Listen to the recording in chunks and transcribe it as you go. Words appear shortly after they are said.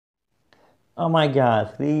Oh my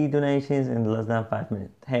god, 3 donations in less than 5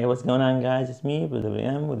 minutes. Hey, what's going on, guys? It's me,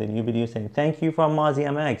 WM, with a new video saying thank you from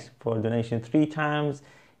MozzieMX for donation 3 times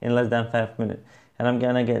in less than 5 minutes. And I'm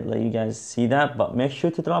gonna let you guys see that, but make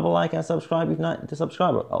sure to drop a like and subscribe if not the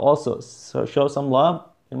subscriber. Also, show some love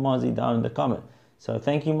in Mozzie down in the comment. So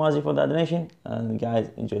thank you, Mozzie, for that donation, and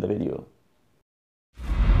guys, enjoy the video.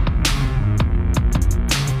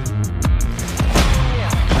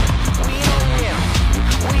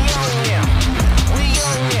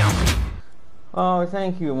 Oh,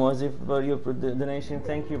 thank you, Mozzie, for your donation.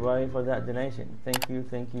 Thank you, buddy, for that donation. Thank you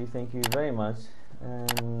very much.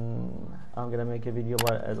 And I'm gonna make a video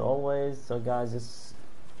about it as always. So, guys, just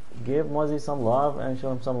give Mozzie some love and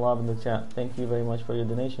show him some love in the chat. Thank you very much for your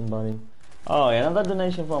donation, buddy. Oh, another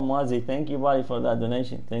donation from Mozzie. Thank you, buddy, for that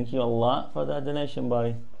donation. Thank you a lot for that donation,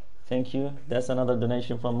 buddy. Thank you. That's another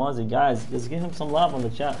donation from Mozzie. Guys, just give him some love on the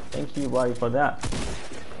chat. Thank you, buddy, for that.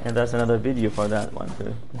 And that's another video for that one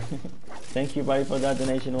too. Thank you, buddy, for that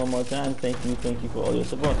donation one more time. Thank you for all your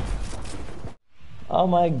support. Oh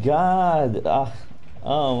my god.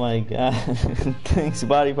 Oh my god. Thanks,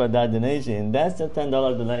 buddy, for that donation. That's a $10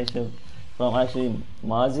 donation from actually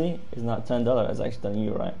Mozzie. It's not $10, it's actually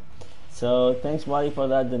you, right? So thanks, buddy, for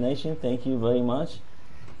that donation. Thank you very much.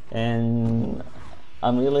 And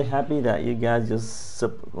I'm really happy that you guys just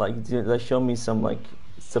show me some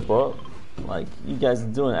support. You guys are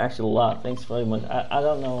doing actually a lot. Thanks very much. I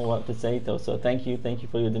don't know what to say though, so thank you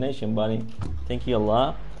for your donation, buddy. Thank you a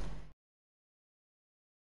lot.